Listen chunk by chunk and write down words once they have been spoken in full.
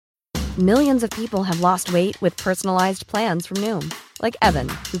Millions of people have lost weight with personalized plans from Noom. Like Evan,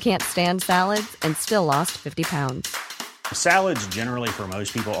 who can't stand salads and still lost 50 pounds. Salads generally for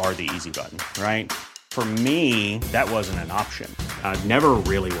most people are the easy button, right? For me, that wasn't an option. I never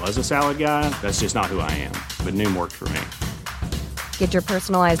really was a salad guy. That's just not who I am. But Noom worked for me. Get your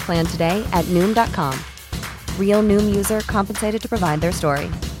personalized plan today at Noom.com. Real Noom user compensated to provide their story.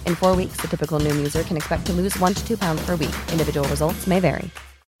 In 4 weeks, the typical Noom user can expect to lose 1 to 2 pounds per week. Individual results may vary.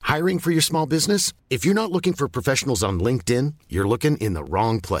 Hiring for your small business? If you're not looking for professionals on LinkedIn, you're looking in the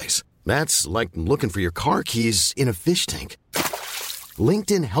wrong place. That's like looking for your car keys in a fish tank.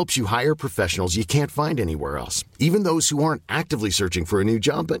 LinkedIn helps you hire professionals you can't find anywhere else, even those who aren't actively searching for a new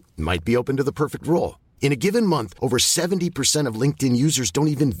job but might be open to the perfect role. In a given month, over 70% of LinkedIn users don't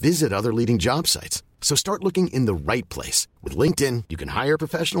even visit other leading job sites. So start looking in the right place. With LinkedIn, you can hire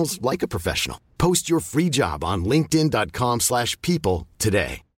professionals like a professional. Post your free job on linkedin.com/people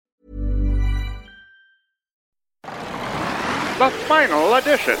today. The final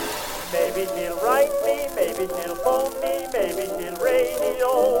edition. Maybe he'll write me, maybe he'll phone me, maybe he'll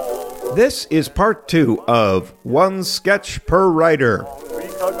radio. This is part 2 of One Sketch Per Writer.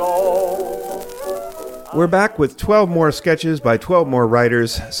 We're back with 12 more sketches by 12 more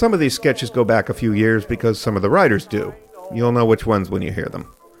writers. Some of these sketches go back a few years because some of the writers do. You'll know which ones when you hear them.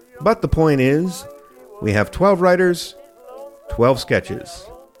 But the point is, we have 12 writers, 12 sketches.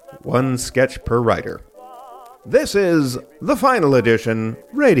 One sketch per writer. This is the final edition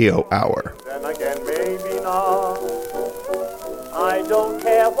Radio Hour. Then again, maybe not. I don't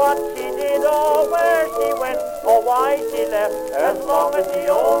care what she did or where she went or why she left, as long as she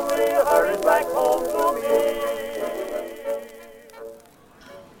only hurries back home to me.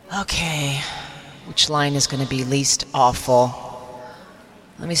 Okay, which line is going to be least awful?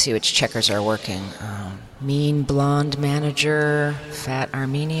 Let me see which checkers are working. Mean blonde manager, fat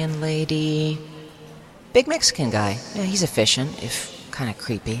Armenian lady, big Mexican guy. Yeah, he's efficient, if kind of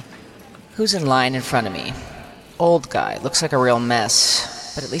creepy. Who's in line in front of me? Old guy, looks like a real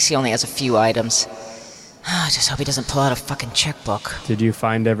mess, but at least he only has a few items. I just hope he doesn't pull out a fucking checkbook. Did you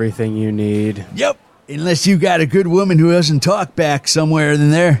find everything you need? Yep, unless you got a good woman who doesn't talk back somewhere in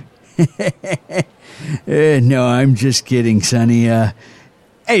there. No, I'm just kidding, Sonny.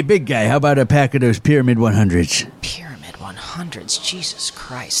 Hey, big guy, how about a pack of those Pyramid 100s? Pyramid 100s? Jesus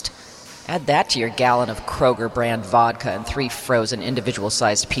Christ. Add that to your gallon of Kroger brand vodka and 3 frozen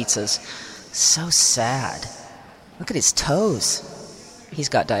individual-sized pizzas. So sad. Look at his toes. He's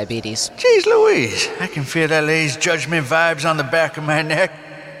got diabetes. Jeez Louise, I can feel LA's judgment vibes on the back of my neck.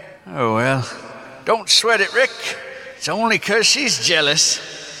 Oh well, don't sweat it, Rick. It's only 'cause she's jealous.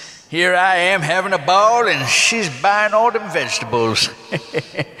 Here I am having a ball and she's buying all them vegetables.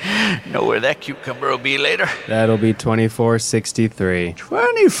 Know where that cucumber will be later? That'll be $24.63.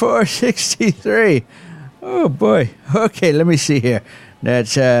 $24.63. Oh boy. Okay, let me see here.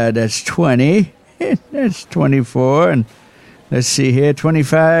 That's 20. That's 24 and let's see here,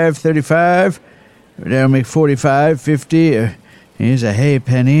 25, 35. That'll make 45, 50. Here's a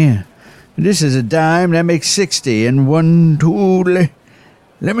halfpenny. This is a dime. That makes 60. And 1, 2.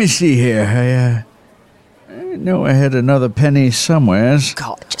 Let me see here. I know I had another penny somewhere.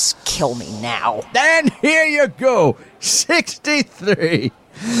 God, just kill me now. And here you go. 63.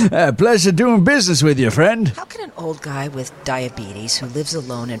 Pleasure doing business with you, friend. How can an old guy with diabetes who lives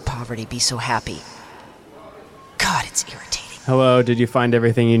alone in poverty be so happy? God, it's irritating. Hello, did you find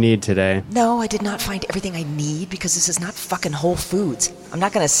everything you need today? No, I did not find everything I need because this is not fucking Whole Foods. I'm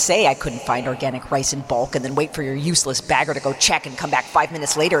not going to say I couldn't find organic rice in bulk and then wait for your useless bagger to go check and come back 5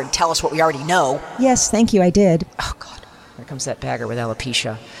 minutes later and tell us what we already know. Yes, thank you, I did. Oh, God. Here comes that bagger with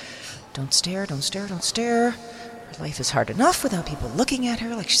alopecia. Don't stare, don't stare, don't stare. Her life is hard enough without people looking at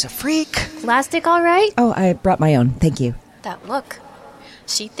her like she's a freak. Plastic all right? Oh, I brought my own. Thank you. That look.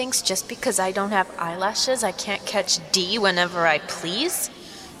 She thinks just because I don't have eyelashes, I can't catch D whenever I please?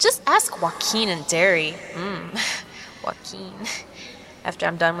 Just ask Joaquin and Derry. Joaquin. After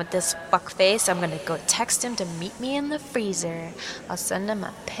I'm done with this fuckface, I'm gonna go text him to meet me in the freezer. I'll send him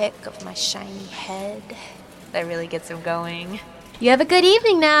a pic of my shiny head. That really gets him going. You have a good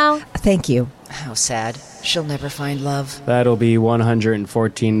evening now. Thank you. How sad. She'll never find love. That'll be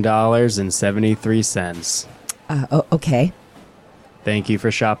 $114.73. Okay. Thank you for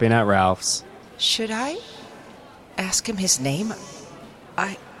shopping at Ralph's. Should I ask him his name?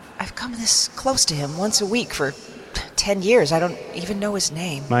 I've come this close to him once a week for 10 years. I don't even know his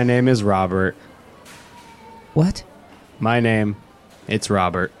name. My name is Robert. What? My name, it's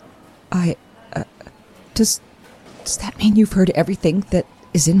Robert. Does that mean you've heard everything that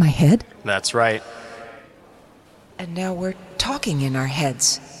is in my head? That's right. And now we're talking in our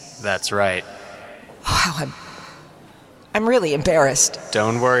heads. That's right. Wow, I'm really embarrassed.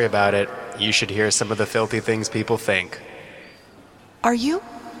 Don't worry about it. You should hear some of the filthy things people think. Are you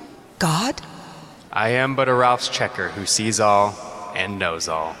God? I am but a Ralph's checker who sees all and knows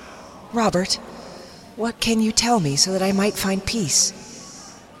all. Robert, what can you tell me so that I might find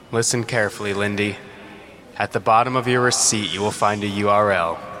peace? Listen carefully, Lindy. At the bottom of your receipt, you will find a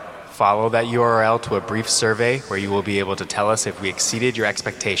URL. Follow that URL to a brief survey where you will be able to tell us if we exceeded your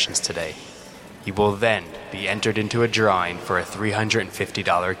expectations today. You will then be entered into a drawing for a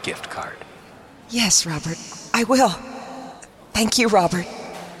 $350 gift card. Yes, Robert, I will. Thank you, Robert.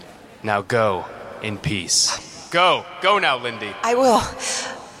 Now go in peace. Go now, Lindy. I will.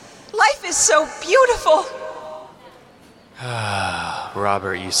 Life is so beautiful.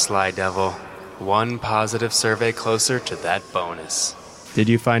 Robert, you sly devil. One positive survey closer to that bonus. Did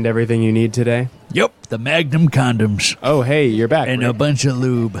you find everything you need today? Yep, the Magnum condoms. Oh, hey, you're back. And Rick. a bunch of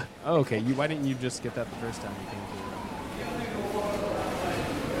lube. Oh, okay. Why didn't you just get that the first time you came through?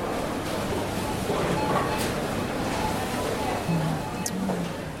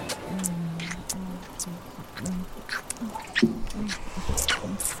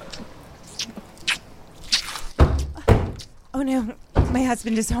 Oh no, my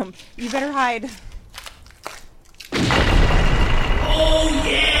husband is home. You better hide. Oh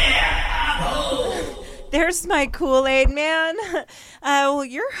yeah, I'm home. There's my Kool-Aid man. Well,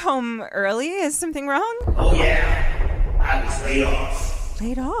 you're home early. Is something wrong? Oh yeah, I was laid off.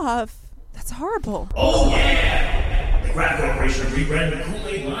 Laid off? That's horrible. Oh yeah, the Grab Corporation rebranded the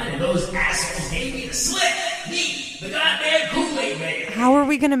Kool-Aid line and those assholes gave me the slip. Me, the goddamn Kool-Aid man. How are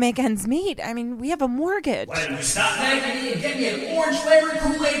we going to make ends meet? I mean, we have a mortgage. Why don't you stop nagging me and get me an orange-flavored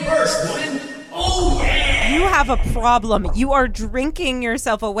Kool-Aid burst, woman? Oh, yeah! You have a problem. You are drinking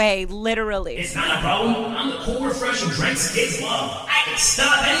yourself away, literally. It's not a problem. I'm the cool, refreshing drink kids love. I can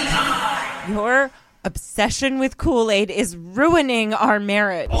stop anytime. Your obsession with Kool-Aid is ruining our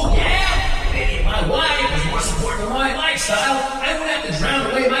marriage. Oh, yeah? Maybe if my wife was more supportive of my lifestyle, I wouldn't have to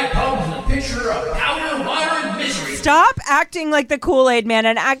drown away my problems with a pitcher of powder, water, and misery. Stop acting like the Kool-Aid man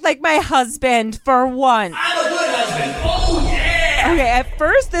and act like my husband for once. I'm a good husband. Oh, yeah! Okay, at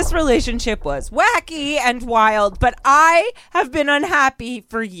first this relationship was wacky and wild, but I have been unhappy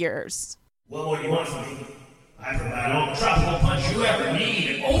for years. What more do you want from me? I provide all the tropical punch you ever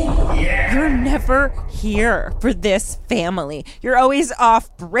need. Oh, yeah! You're never here for this family. You're always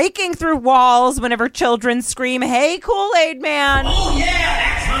off breaking through walls whenever children scream, "Hey, Kool-Aid man!" Oh,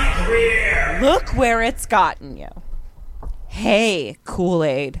 yeah! That's my career! Look where it's gotten you. Hey,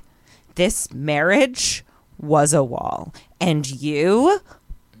 Kool-Aid, this marriage was a wall, and you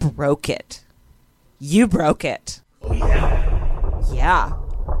broke it. You broke it. Oh, yeah? Yeah.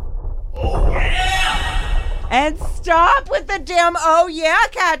 Oh, yeah! And stop with the damn "oh, yeah"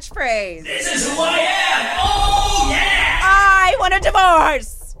 catchphrase. This is who I am! Oh, yeah! I want a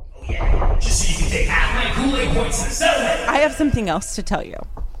divorce! Oh, yeah. Just so you can take half my Kool-Aid points in the settlement. I have something else to tell you.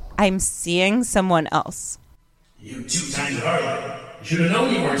 I'm seeing someone else. You two-timed harlot. You should have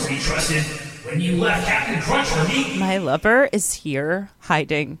known you weren't to be trusted when you left Captain Crunch for me. My lover is here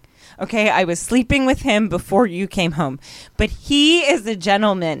hiding. Okay, I was sleeping with him before you came home. But he is a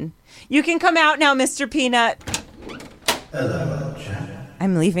gentleman. You can come out now, Mr. Peanut. Hello, old chap.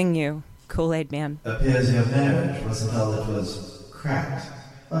 I'm leaving you, Kool-Aid man. Appears your marriage wasn't all it was cracked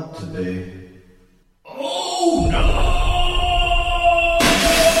up to be. Oh, no!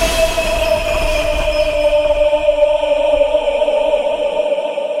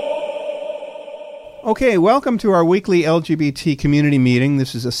 Okay, welcome to our weekly LGBT community meeting.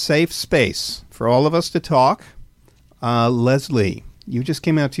 This is a safe space for all of us to talk. Leslie, you just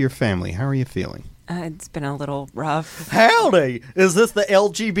came out to your family. How are you feeling? It's been a little rough. Howdy! Is this the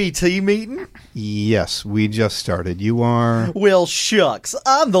LGBT meeting? Yes, we just started. You are... Well, shucks.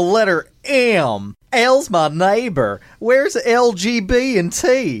 I'm the letter M. L's my neighbor. Where's LGB and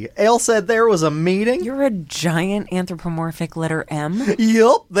T? L said there was a meeting. You're a giant anthropomorphic letter M?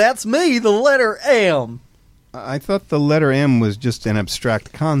 Yup, that's me, the letter M. I thought the letter M was just an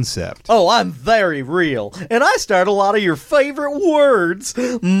abstract concept. Oh, I'm very real. And I start a lot of your favorite words.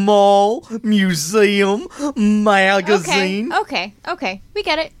 Mall, museum, magazine. Okay. We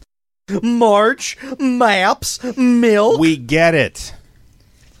get it. March, maps, milk. We get it.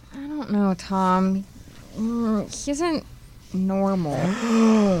 I don't know, Tom. He isn't normal.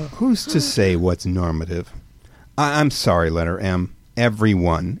 Who's to say what's normative? I'm sorry, letter M.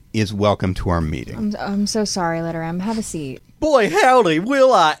 Everyone is welcome to our meeting. I'm so sorry, letter M. Have a seat. Boy, howdy,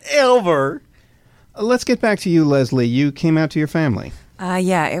 will I ever. Let's get back to you, Leslie. You came out to your family.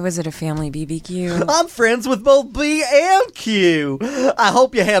 Yeah, it was at a family BBQ. I'm friends with both B and Q. I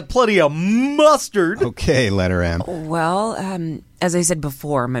hope you had plenty of mustard. Okay, letter M. Well, as I said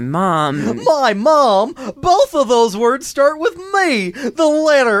before, my mom... My mom? Both of those words start with me, the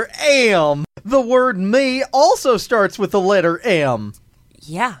letter M. The word me also starts with the letter M.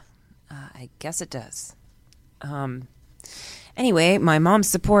 Yeah, I guess it does. Anyway, my mom's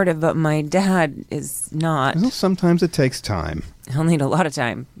supportive, but my dad is not. Well, sometimes it takes time. He'll need a lot of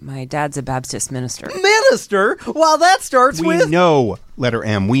time. My dad's a Baptist minister. Minister? Well, that starts with... We know, letter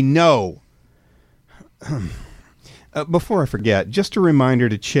M, we know. Before I forget, just a reminder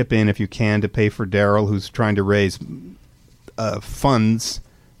to chip in if you can to pay for Daryl, who's trying to raise funds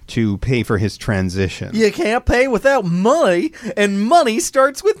to pay for his transition. You can't pay without money, and money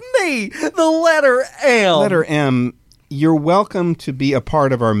starts with me, the letter M. Letter M, you're welcome to be a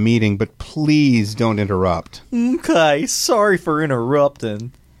part of our meeting, but please don't interrupt. Okay, sorry for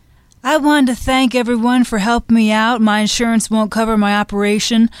interrupting. I wanted to thank everyone for helping me out. My insurance won't cover my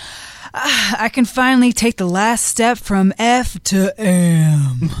operation. I can finally take the last step from F to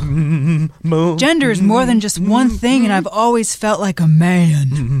M. Gender is more than just one thing, and I've always felt like a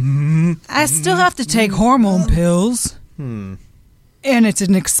man. I still have to take hormone pills. And it's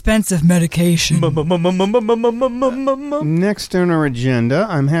an expensive medication. Next on our agenda,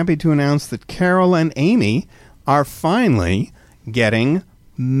 I'm happy to announce that Carol and Amy are finally getting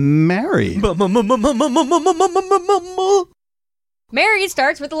married. Married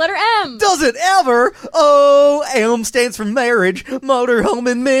starts with the letter M. Does it ever? Oh, M stands for marriage,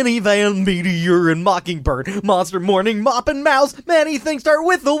 motorhome and minivan, meteor and mockingbird, monster morning, mop and mouse. Many things start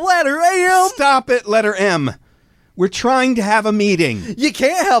with the letter M. Stop it, letter M. We're trying to have a meeting. You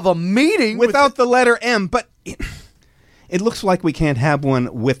can't have a meeting without the letter M, but it looks like we can't have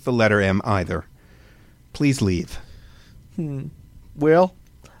one with the letter M either. Please leave. Well,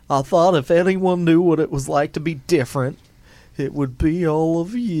 I thought if anyone knew what it was like to be different, it would be all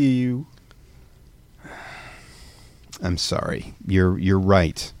of you. I'm sorry. You're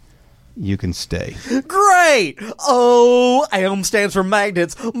right. You can stay. Great! Oh, M stands for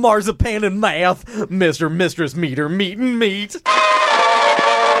magnets, marzipan and math, Mr. Mistress Meter, meet and meet.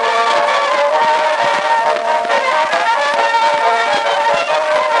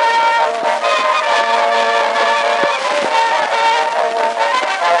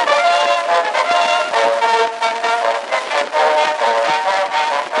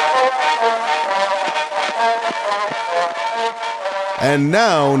 And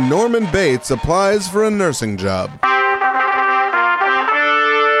now Norman Bates applies for a nursing job.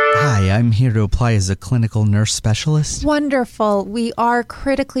 Hi, I'm here to apply as a clinical nurse specialist. Wonderful. We are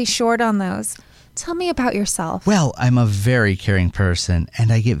critically short on those. Tell me about yourself. Well, I'm a very caring person, and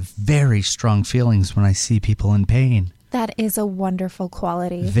I get very strong feelings when I see people in pain. That is a wonderful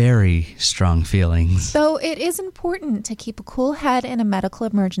quality. Very strong feelings. Though it is important to keep a cool head in a medical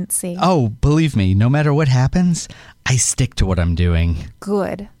emergency. Oh, believe me, no matter what happens, I stick to what I'm doing.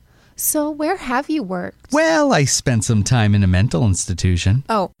 Good. So where have you worked? Well, I spent some time in a mental institution.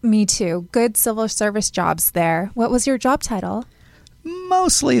 Oh, me too. Good civil service jobs there. What was your job title?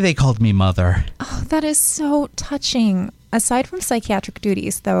 Mostly they called me Mother. Oh, that is so touching. Aside from psychiatric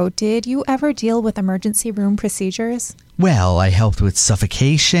duties, though, did you ever deal with emergency room procedures? Well, I helped with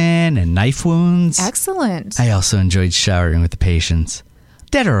suffocation and knife wounds. Excellent. I also enjoyed showering with the patients,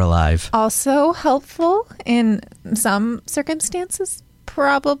 dead or alive. Also helpful in some circumstances?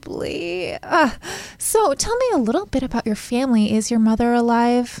 Probably. So tell me a little bit about your family. Is your mother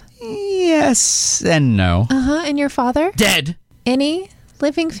alive? Yes and no. And your father? Dead. Any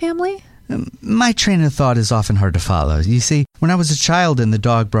living family? My train of thought is often hard to follow. You see, when I was a child and the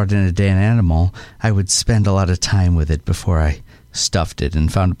dog brought in a dead animal, I would spend a lot of time with it before I stuffed it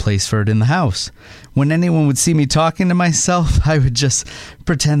and found a place for it in the house. When anyone would see me talking to myself, I would just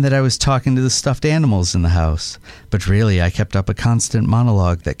pretend that I was talking to the stuffed animals in the house. But really, I kept up a constant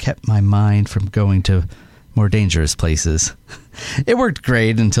monologue that kept my mind from going to more dangerous places. It worked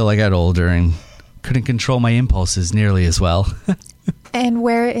great until I got older and couldn't control my impulses nearly as well. And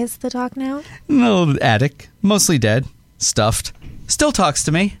where is the dog now? No, attic. Mostly dead. Stuffed. Still talks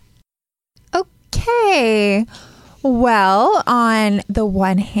to me. Okay. Well, on the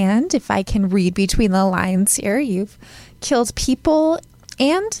one hand, if I can read between the lines here, you've killed people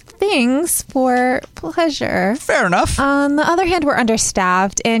and things for pleasure. Fair enough. On the other hand, we're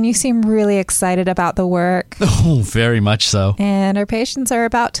understaffed, and you seem really excited about the work. Oh, very much so. And our patients are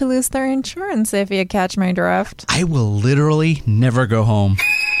about to lose their insurance, if you catch my drift. I will literally never go home.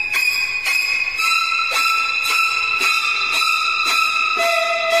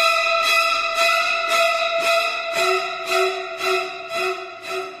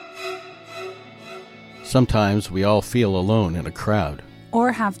 Sometimes we all feel alone in a crowd.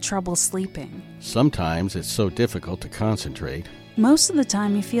 Or have trouble sleeping. Sometimes it's so difficult to concentrate. Most of the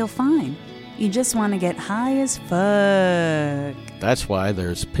time you feel fine. You just want to get high as fuck. That's why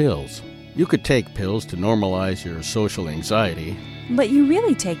there's pills. You could take pills to normalize your social anxiety. But you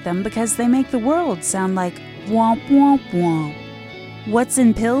really take them because they make the world sound like womp womp womp. What's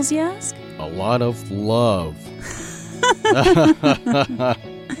in pills, you ask? A lot of love.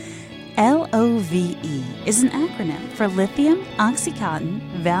 LOVE is an acronym for lithium, oxycontin,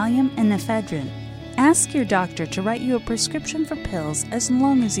 Valium, and ephedrine. Ask your doctor to write you a prescription for pills as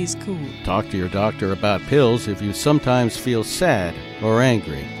long as he's cool. Talk to your doctor about pills if you sometimes feel sad or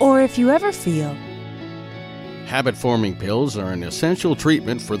angry. Or if you ever feel. Habit-forming pills are an essential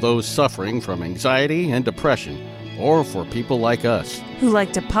treatment for those suffering from anxiety and depression, or for people like us, who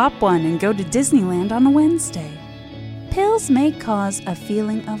like to pop one and go to Disneyland on a Wednesday. Pills may cause a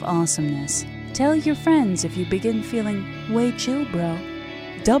feeling of awesomeness. Tell your friends if you begin feeling way chill, bro.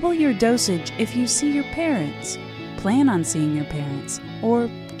 Double your dosage if you see your parents. Plan on seeing your parents. Or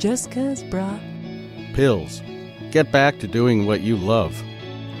just 'cause, brah. Pills. Get back to doing what you love.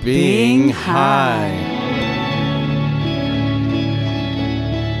 Being high.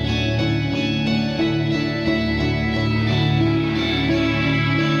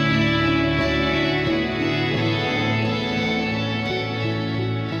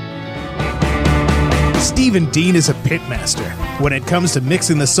 Stephen Dean is a pitmaster. When it comes to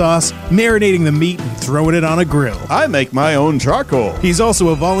mixing the sauce, marinating the meat, and throwing it on a grill. I make my own charcoal. He's also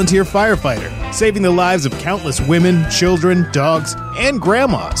a volunteer firefighter, saving the lives of countless women, children, dogs, and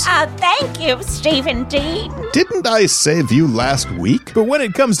grandmas. Thank you, Stephen Dean. Didn't I save you last week? But when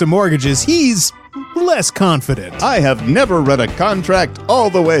it comes to mortgages, he's less confident. I have never read a contract all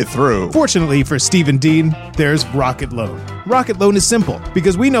the way through. Fortunately for Stephen Dean, there's Rocket Loan. Rocket Loan is simple,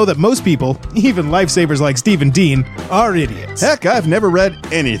 because we know that most people, even lifesavers like Stephen Dean, are idiots. Heck, I've never read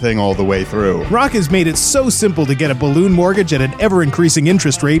anything all the way through. Rocket's made it so simple to get a balloon mortgage at an ever-increasing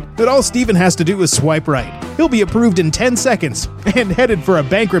interest rate that all Stephen has to do is swipe right. He'll be approved in 10 seconds and headed for a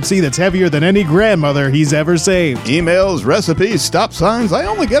bankruptcy that's heavier than any grandmother he's ever saved. Emails, recipes, stop signs, I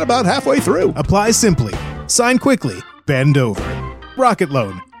only get about halfway through. Apply simply. Sign quickly. Bend over. Rocket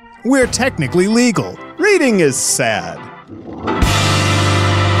Loan. We're technically legal. Reading is sad.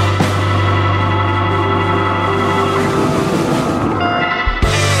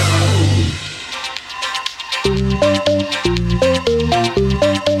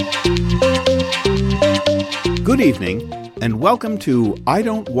 Good evening, and welcome to I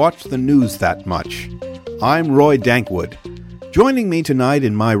Don't Watch the News That Much. I'm Roy Dankwood. Joining me tonight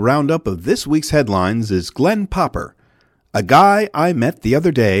in my roundup of this week's headlines is Glenn Popper, a guy I met the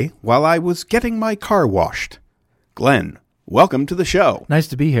other day while I was getting my car washed. Glenn, welcome to the show. Nice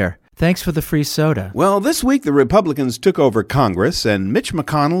to be here. Thanks for the free soda. Well, this week the Republicans took over Congress, and Mitch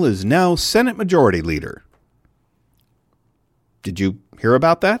McConnell is now Senate Majority Leader. Did you hear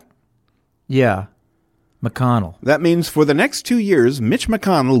about that? Yeah, McConnell. That means for the next 2 years, Mitch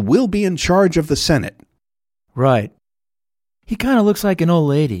McConnell will be in charge of the Senate. Right. He kind of looks like an old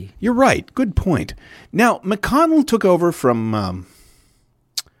lady. You're right. Good point. Now, McConnell took over from,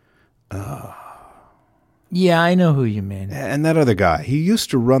 Yeah, I know who you mean. And that other guy. He used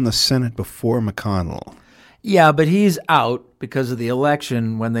to run the Senate before McConnell. Yeah, but he's out because of the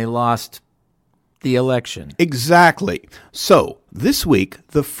election when they lost the election. Exactly. So, this week,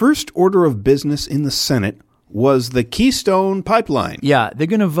 the first order of business in the Senate was the Keystone Pipeline. Yeah, they're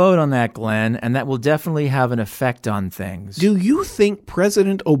going to vote on that, Glenn, and that will definitely have an effect on things. Do you think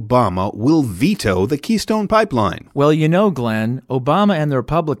President Obama will veto the Keystone Pipeline? Well, you know, Glenn, Obama and the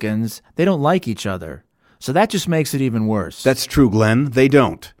Republicans, they don't like each other. So that just makes it even worse. That's true, Glenn. They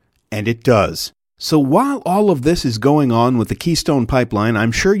don't. And it does. So while all of this is going on with the Keystone Pipeline,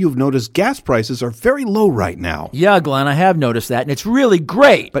 I'm sure you've noticed gas prices are very low right now. Yeah, Glenn, I have noticed that, and it's really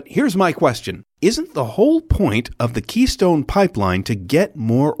great. But here's my question. Isn't the whole point of the Keystone Pipeline to get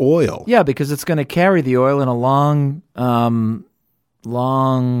more oil? Yeah, because it's going to carry the oil in a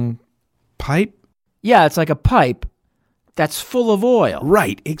long pipe? Yeah, it's like a pipe that's full of oil.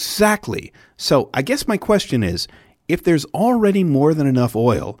 Right, exactly. So I guess my question is, if there's already more than enough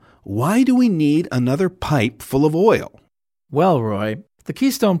oil, why do we need another pipe full of oil? Well, Roy, the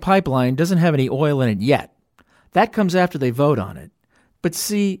Keystone Pipeline doesn't have any oil in it yet. That comes after they vote on it. But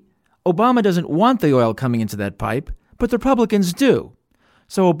see, Obama doesn't want the oil coming into that pipe, but the Republicans do.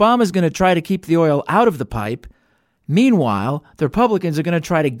 So Obama's going to try to keep the oil out of the pipe. Meanwhile, the Republicans are going to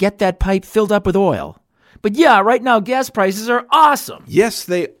try to get that pipe filled up with oil. But yeah, right now gas prices are awesome. Yes,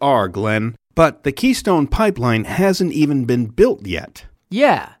 they are, Glenn. But the Keystone Pipeline hasn't even been built yet.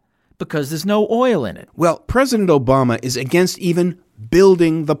 Yeah, Because there's no oil in it. Well, President Obama is against even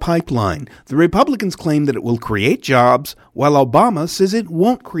building the pipeline. The Republicans claim that it will create jobs, while Obama says it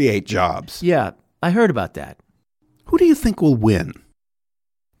won't create jobs. Yeah, I heard about that. Who do you think will win?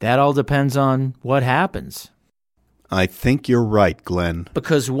 That all depends on what happens. I think you're right, Glenn.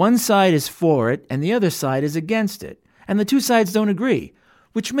 Because one side is for it and the other side is against it. And the two sides don't agree,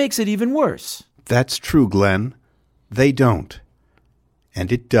 which makes it even worse. That's true, Glenn. They don't. And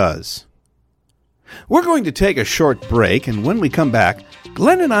it does. We're going to take a short break, and when we come back,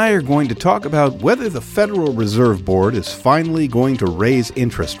 Glenn and I are going to talk about whether the Federal Reserve Board is finally going to raise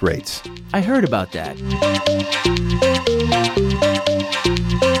interest rates. I heard about that.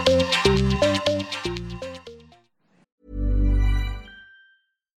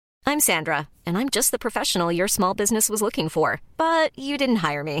 I'm Sandra, and I'm just the professional your small business was looking for. But you didn't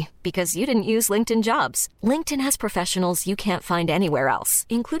hire me because you didn't use LinkedIn Jobs. LinkedIn has professionals you can't find anywhere else,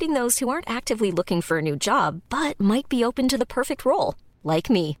 including those who aren't actively looking for a new job, but might be open to the perfect role, like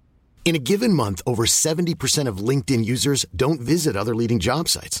me. In a given month, over 70% of LinkedIn users don't visit other leading job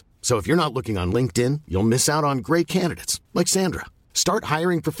sites. So if you're not looking on LinkedIn, you'll miss out on great candidates, like Sandra. Start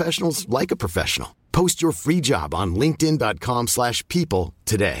hiring professionals like a professional. Post your free job on linkedin.com/people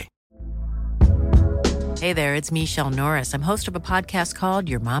today. Hey there, it's Michelle Norris. I'm host of a podcast called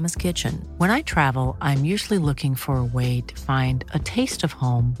Your Mama's Kitchen. When I travel, I'm usually looking for a way to find a taste of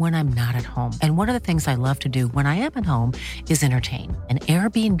home when I'm not at home. And one of the things I love to do when I am at home is entertain. And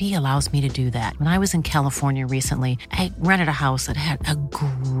Airbnb allows me to do that. When I was in California recently, I rented a house that had a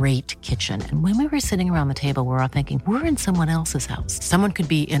great kitchen. And when we were sitting around the table, we're all thinking, we're in someone else's house. Someone could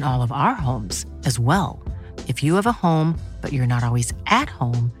be in all of our homes as well. If you have a home, but you're not always at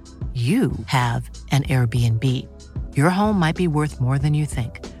home, you have an Airbnb. Your home might be worth more than you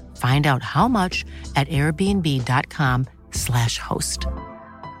think. Find out how much at airbnb.com/host.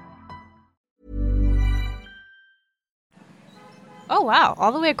 Oh, wow.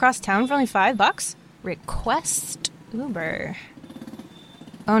 All the way across town for only $5? Request Uber.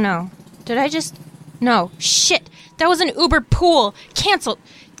 Oh, no. Did I just... No. Shit. That was an Uber pool. Cancel.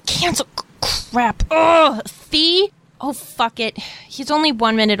 Crap. Ugh. Fee? Oh, fuck it. He's only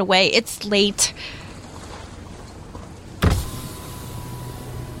 1 minute away. It's late.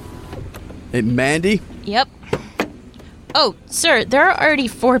 Hey, Mandy? Yep. Oh, sir, there are already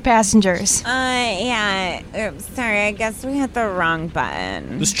 4 passengers. Yeah. Oops, sorry, I guess we hit the wrong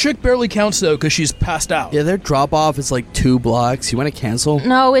button. This chick barely counts, though, because she's passed out. Yeah, their drop-off is like 2 blocks. You want to cancel?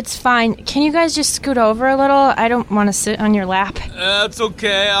 No, it's fine. Can you guys just scoot over a little? I don't want to sit on your lap. That's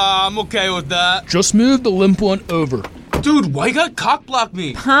okay. I'm okay with that. Just move the limp one over. Dude, why you gotta cock-block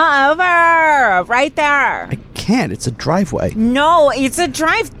me? Over! Right there. I can't. It's a driveway. No, it's a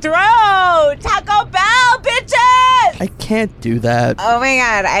drive-through! Taco Bell, bitches! I can't do that. Oh my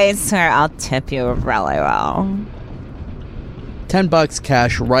god, I swear I'll tip you really well. $10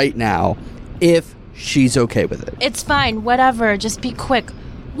 cash right now, if she's okay with it. It's fine, whatever. Just be quick.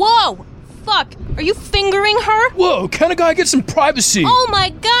 Whoa! Fuck! Are you fingering her? Whoa, can a guy get some privacy? Oh my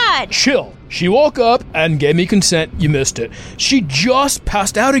god! Chill. She woke up and gave me consent. You missed it. She just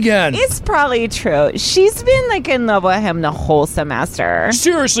passed out again. It's probably true. She's been in love with him the whole semester.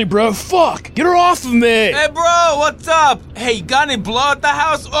 Seriously, bro, fuck. Get her off of me. Hey, bro, what's up? Hey, you got any blow at the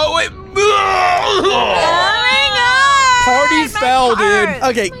house? Oh, wait. Oh my god! Party foul, dude.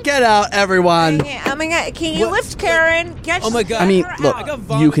 Okay, get out, everyone. Oh my god, can you lift Karen? Oh my god. I mean, look,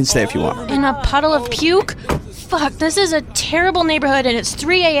 you can stay if you want. In a puddle of puke? Fuck, this is a terrible neighborhood and it's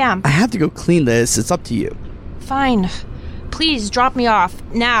 3 a.m. I have to go clean this. It's up to you. Fine. Please drop me off.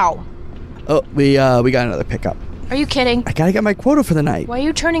 Now. Oh, we got another pickup. Are you kidding? I gotta get my quota for the night. Why are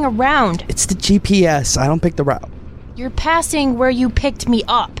you turning around? It's the GPS. I don't pick the route. You're passing where you picked me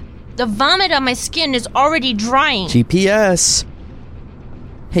up. The vomit on my skin is already drying. GPS.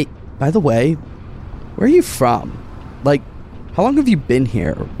 Hey, by the way, where are you from? How long have you been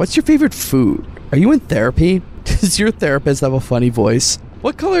here? What's your favorite food? Are you in therapy? Does your therapist have a funny voice?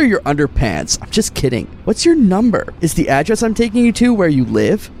 What color are your underpants? I'm just kidding. What's your number? Is the address I'm taking you to where you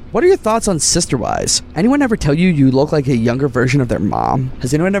live? What are your thoughts on Sisterwise? Anyone ever tell you look like a younger version of their mom?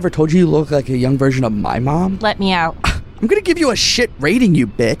 Has anyone ever told you look like a young version of my mom? Let me out. I'm gonna give you a shit rating, you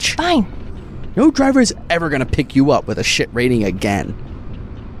bitch. Fine. No driver is ever gonna pick you up with a shit rating again.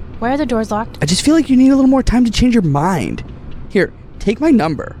 Why are the doors locked? I just feel like you need a little more time to change your mind. Here, take my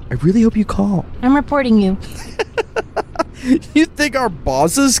number. I really hope you call. I'm reporting you. You think our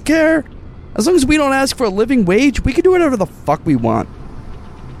bosses care? As long as we don't ask for a living wage, we can do whatever the fuck we want.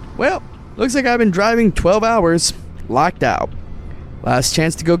 Well, looks like I've been driving 12 hours, locked out. Last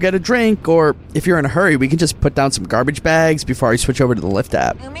chance to go get a drink, or if you're in a hurry, we can just put down some garbage bags before I switch over to the Lyft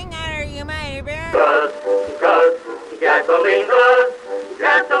app. Oh my god, Gasoline Gus,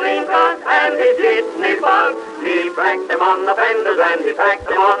 and his jitney bug. He packed them on the fenders and he packed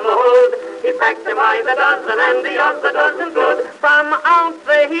them on the hood. He packed them by the dozen and the other dozen good. From out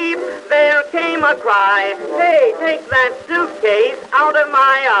the heap there came a cry, hey, take that suitcase out of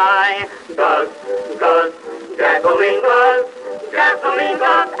my eye. Gus, gasoline Gus,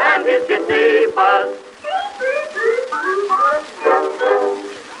 and his jitney bug.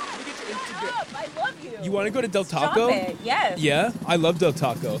 You want to go to Del Taco? Stop it. Yes. Yeah, I love Del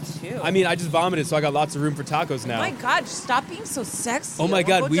Taco. Too. I mean, I just vomited, so I got lots of room for tacos now. Oh my God, stop being so sexy. Oh my I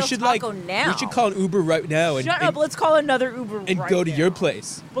God, wanna go we Del should Taco now. we should call an Uber right now and Shut up, let's call another Uber and right go to now. your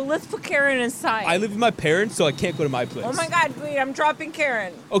place. But let's put Karen aside. I live with my parents, so I can't go to my place. Oh my God, wait, I'm dropping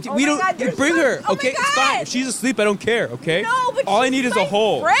Karen. Okay, oh we my don't God, there's bring no- her. Oh Okay, my it's God. fine. If she's asleep, I don't care. Okay. No, but all I she's need is my a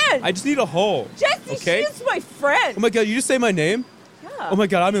hole. friend. I just need a hole. Jesse, okay. she's my friend. Oh my God, you just say my name? Yeah. Oh my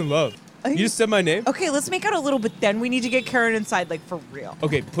God, I'm in love. You just said my name? Okay, let's make out a little bit then. We need to get Karen inside, like, for real.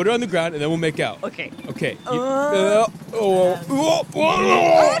 Okay, put her on the ground and then we'll make out. Okay. Okay. no! I'm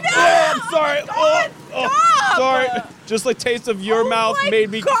sorry. Sorry. Just like taste of your mouth made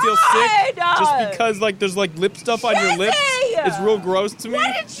me feel sick. Just because like there's like lip stuff on your lips. It's real gross to me.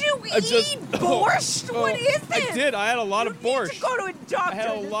 Why did you eat borscht? What is it? I did. I had a lot of borscht. You need to go to a doctor. I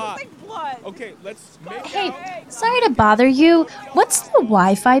had a This lot. looks like blood. Okay, let's make Hey, sorry to bother you. What's the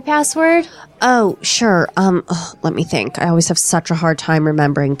Wi-Fi password? Oh, sure. Let me think. I always have such a hard time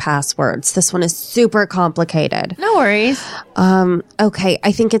remembering passwords. This one is super complicated. No worries. Okay,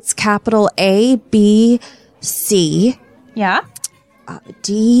 I think it's capital A, B, C. Yeah?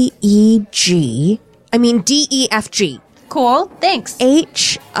 D, E, G. I mean, D, E, F, G. Cool, thanks.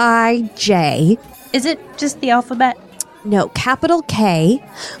 H, I, J. Is it just the alphabet? No, capital K,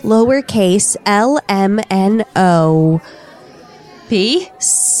 lowercase L, M, N, O. P?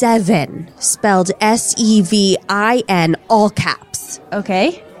 7, spelled S-E-V-I-N, all caps.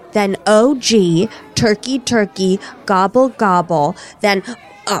 Okay. Then O-G, turkey, turkey, gobble, gobble. Then,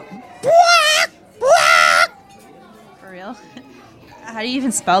 For real? How do you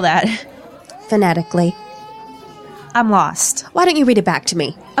even spell that? phonetically. I'm lost. Why don't you read it back to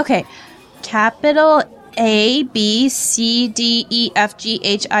me? Okay. Capital A, B, C, D, E, F, G,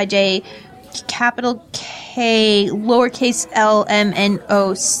 H, I, J, capital K, lowercase L, M, N,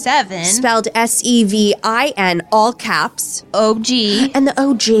 O, 7. Spelled S-E-V-I-N, all caps. O-G. And the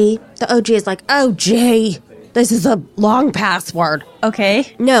O-G is like, O-G. This is a long password.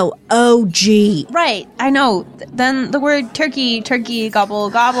 Okay. No, O-G. Right, I know. Then the word turkey, turkey, gobble,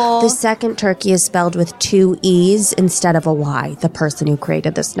 gobble. The second turkey is spelled with 2 E's instead of a Y. The person who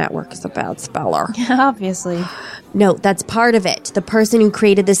created this network is a bad speller. Obviously. No, that's part of it. The person who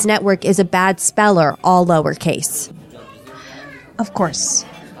created this network is a bad speller, all lowercase. Of course.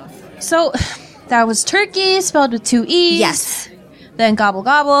 So, that was turkey spelled with 2 E's. Yes. Then gobble,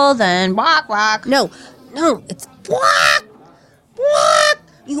 gobble, then walk, walk. No, it's walk, walk.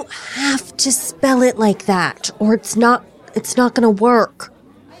 You have to spell it like that, or it's not gonna work.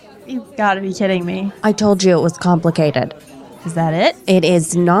 You've got to be kidding me. I told you it was complicated. Is that it? It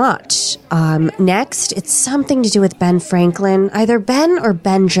is not. Next, it's something to do with Ben Franklin. Either Ben or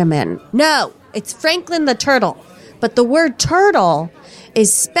Benjamin. No, it's Franklin the Turtle. But the word turtle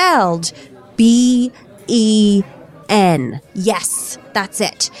is spelled B-E-N. Yes, that's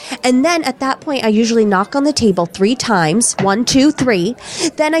it. And then at that point, I usually knock on the table 3 times. 1, 2, 3.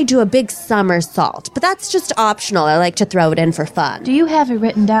 Then I do a big somersault. But that's just optional. I like to throw it in for fun. Do you have it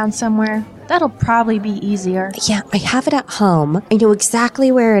written down somewhere? That'll probably be easier. Yeah, I have it at home. I know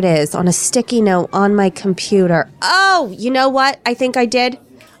exactly where it is on a sticky note on my computer. Oh, you know what I think I did?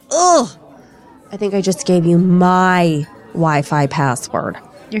 Ugh. I think I just gave you my Wi-Fi password.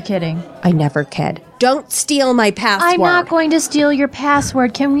 You're kidding. I never kid. Don't steal my password. I'm not going to steal your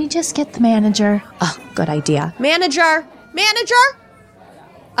password. Can we just get the manager? Oh, good idea. Manager! Manager!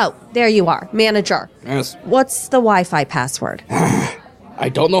 Oh, there you are. Manager. Yes. What's the Wi-Fi password? I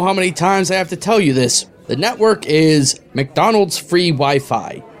don't know how many times I have to tell you this. The network is McDonald's free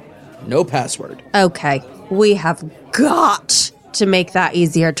Wi-Fi. No password. Okay. We have got to make that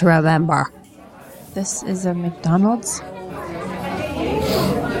easier to remember. This is a McDonald's?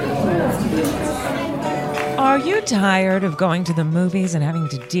 Are you tired of going to the movies and having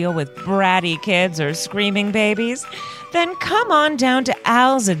to deal with bratty kids or screaming babies? Then come on down to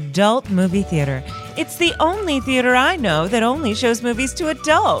Al's Adult Movie Theater. It's the only theater I know that only shows movies to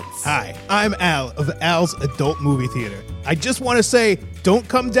adults. Hi, I'm Al of Al's Adult Movie Theater. I just want to say, don't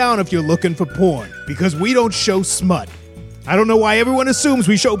come down if you're looking for porn, because we don't show smut. I don't know why everyone assumes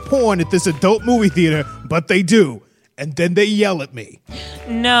we show porn at this adult movie theater, but they do. and then they yell at me.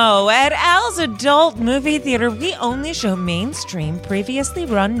 No, at Al's Adult Movie Theater, we only show mainstream, previously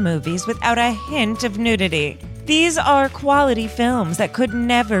run movies without a hint of nudity. These are quality films that could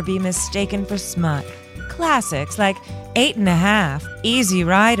never be mistaken for smut. Classics like 8½, Easy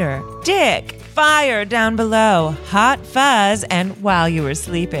Rider, Dick, Fire Down Below, Hot Fuzz, and While You Were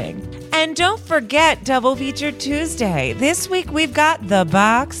Sleeping. And don't forget Double Feature Tuesday. This week we've got The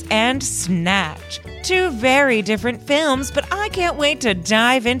Box and Snatch. Two very different films, but I can't wait to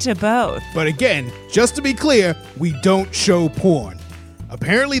dive into both. But again, just to be clear, we don't show porn.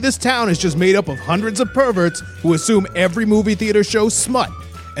 Apparently this town is just made up of hundreds of perverts who assume every movie theater shows smut,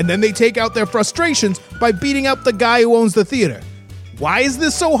 and then they take out their frustrations by beating up the guy who owns the theater. Why is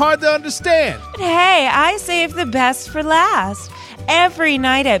this so hard to understand? But hey, I saved the best for last. Every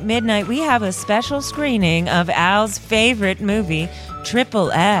night at midnight, we have a special screening of Al's favorite movie,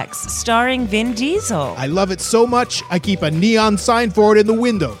 Triple X, starring Vin Diesel. I love it so much, I keep a neon sign for it in the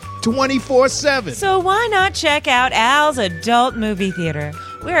window, 24/7. So why not check out Al's Adult Movie Theater?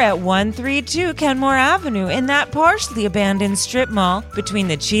 We're at 132 Kenmore Avenue in that partially abandoned strip mall between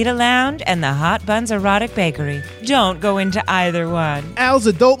the Cheetah Lounge and the Hot Buns Erotic Bakery. Don't go into either one. Al's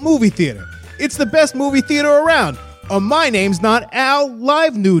Adult Movie Theater. It's the best movie theater around. Or my name's not Al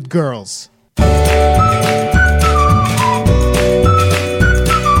Live Nude Girls.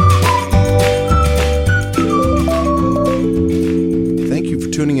 Thank you for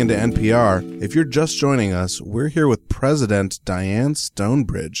tuning into NPR. If you're just joining us, we're here with President Diane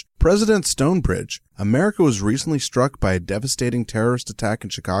Stonebridge. President Stonebridge, America was recently struck by a devastating terrorist attack in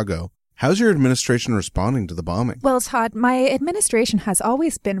Chicago. How's your administration responding to the bombing? Well, Todd, my administration has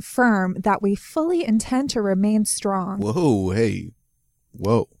always been firm that we fully intend to remain strong. Whoa, hey.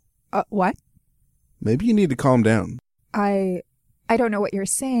 Whoa. What? Maybe you need to calm down. I don't know what you're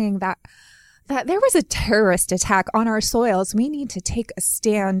saying. That there was a terrorist attack on our soils. We need to take a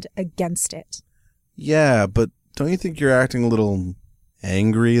stand against it. Yeah, but don't you think you're acting a little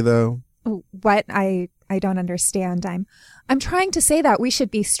angry, though? What? I don't understand. I'm trying to say that we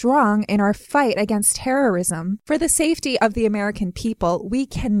should be strong in our fight against terrorism. For the safety of the American people, we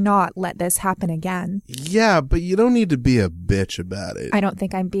cannot let this happen again. Yeah, but you don't need to be a bitch about it. I don't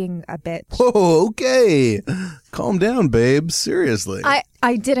think I'm being a bitch. Whoa, okay. Calm down, babe. Seriously.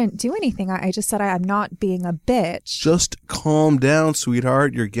 I didn't do anything. I just said I'm not being a bitch. Just calm down,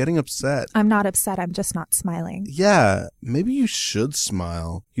 sweetheart. You're getting upset. I'm not upset. I'm just not smiling. Yeah, maybe you should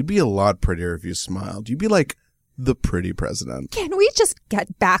smile. You'd be a lot prettier if you smiled. You'd be like the pretty president. Can we just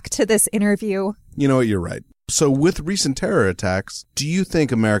get back to this interview? You know what? You're right. So with recent terror attacks, do you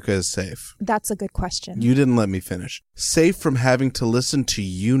think America is safe? That's a good question. You didn't let me finish. Safe from having to listen to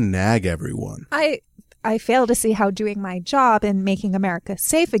you nag everyone. I fail to see how doing my job in making America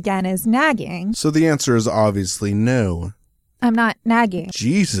safe again is nagging. So the answer is obviously no. I'm not nagging.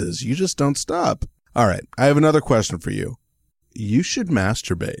 Jesus, you just don't stop. All right, I have another question for you. You should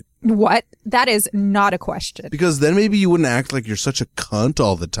masturbate. What? That is not a question. Because then maybe you wouldn't act like you're such a cunt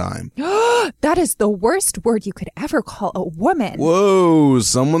all the time. That is the worst word you could ever call a woman. Whoa,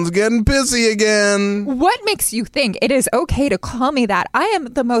 someone's getting pissy again. What makes you think it is okay to call me that? I am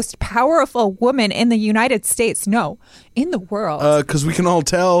the most powerful woman in the United States. No, in the world. Because we can all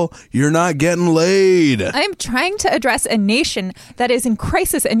tell you're not getting laid. I am trying to address a nation that is in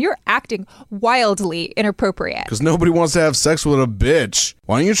crisis and you're acting wildly inappropriate. Because nobody wants to have sex with a bitch.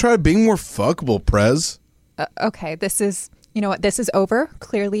 Why don't you try being more fuckable, Prez? Okay, you know what? This is over.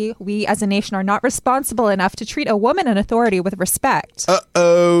 Clearly, we as a nation are not responsible enough to treat a woman in authority with respect.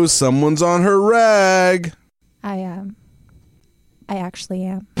 Uh-oh, someone's on her rag. I actually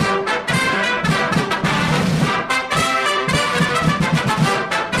am.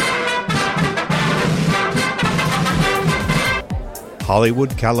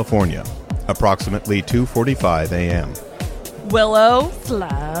 Hollywood, California, approximately 2:45 a.m. Willow,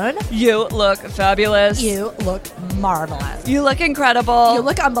 Sloan, you look fabulous. You look marvelous. You look incredible. You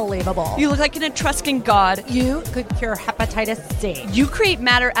look unbelievable. You look like an Etruscan god. You could cure hepatitis C. You create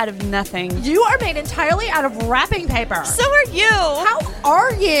matter out of nothing. You are made entirely out of wrapping paper. So are you. How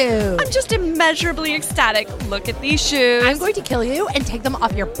are you? I'm just immeasurably ecstatic. Look at these shoes. I'm going to kill you and take them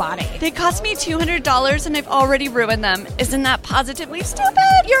off your body. They cost me $200 and I've already ruined them. Isn't that positively stupid?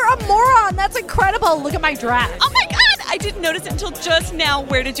 You're a moron. That's incredible. Look at my dress. Oh my God. I didn't notice it until just now.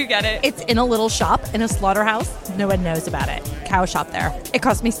 Where did you get it? It's in a little shop in a slaughterhouse. No one knows about it. Cow shop there. It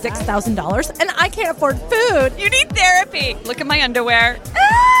cost me $6,000 and I can't afford food. You need therapy. Look at my underwear.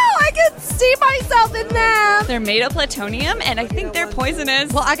 Oh, I can see myself in them. They're made of plutonium, and I think they're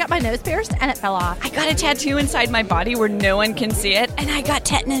poisonous. Well, I got my nose pierced, and it fell off. I got a tattoo inside my body where no one can see it, and I got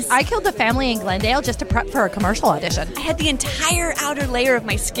tetanus. I killed a family in Glendale just to prep for a commercial audition. I had the entire outer layer of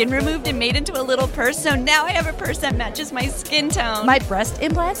my skin removed and made into a little purse, so now I have a purse that matches my skin tone. My breast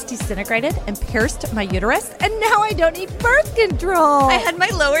implants disintegrated and pierced my uterus, and now I don't need birth control. I had my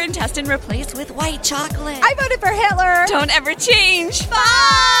lower intestine replaced with white chocolate. I voted for Hitler. Don't ever change.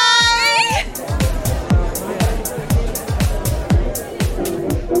 Bye!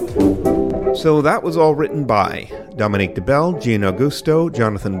 So that was all written by Dominique DeBell, Jean Augusto,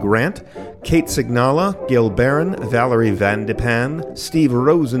 Jonathan Grant, Kate Signala, Gil Barron, Valerie Van de Pan, Steve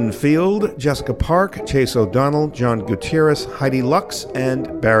Rosenfield, Jessica Park, Chase O'Donnell, John Gutierrez, Heidi Lux,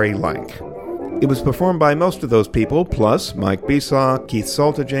 and Barry Lank. It was performed by most of those people, plus Mike Besaw, Keith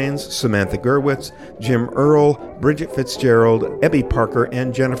Saltajanes, Samantha Gerwitz, Jim Earle, Bridget Fitzgerald, Ebby Parker,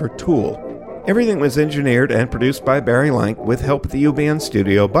 and Jennifer Toole. Everything was engineered and produced by Barry Lank with help at the UBN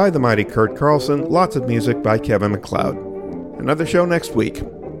studio by the mighty Kurt Carlson, lots of music by Kevin MacLeod. Another show next week.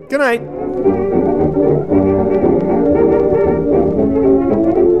 Good night.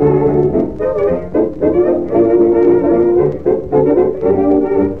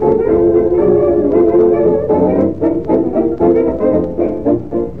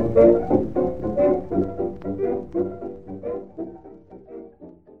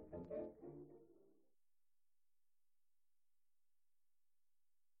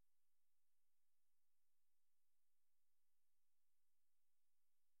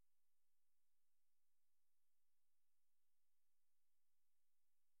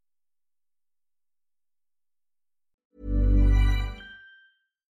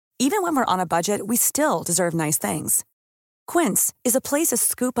 Even when we're on a budget, we still deserve nice things. Quince is a place to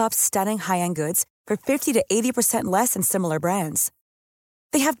scoop up stunning high-end goods for 50 to 80% less than similar brands.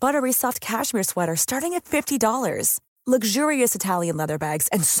 They have buttery soft cashmere sweaters starting at $50, luxurious Italian leather bags,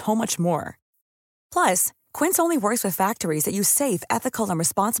 and so much more. Plus, Quince only works with factories that use safe, ethical, and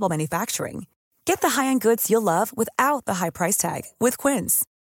responsible manufacturing. Get the high-end goods you'll love without the high price tag with Quince.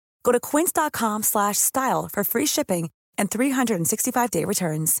 Go to quince.com/style for free shipping and 365-day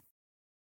returns.